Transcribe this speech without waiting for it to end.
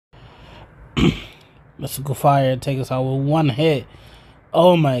Mystical Fire take us out with one hit.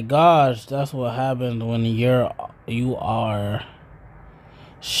 Oh my gosh, that's what happens when you are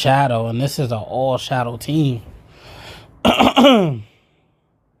Shadow, and this is an all Shadow team.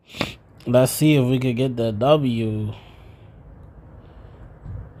 Let's see if we could get the W.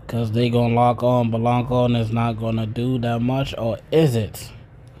 Because they gonna lock on, but lock on is not gonna do that much, or is it?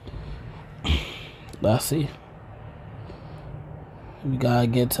 Let's see. We gotta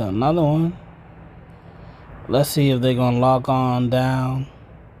get to another one. Let's see if they're gonna lock on down.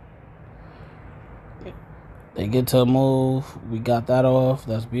 They get to a move. We got that off.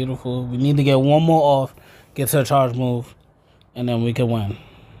 That's beautiful. We need to get one more off. Get to a charge move. And then we can win.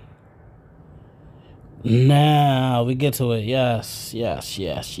 Now we get to it. Yes. Yes.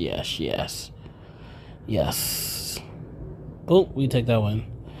 Yes. Yes. Yes. Yes. Oh, we take that win.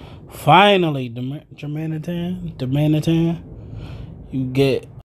 Finally, Germanitan. You get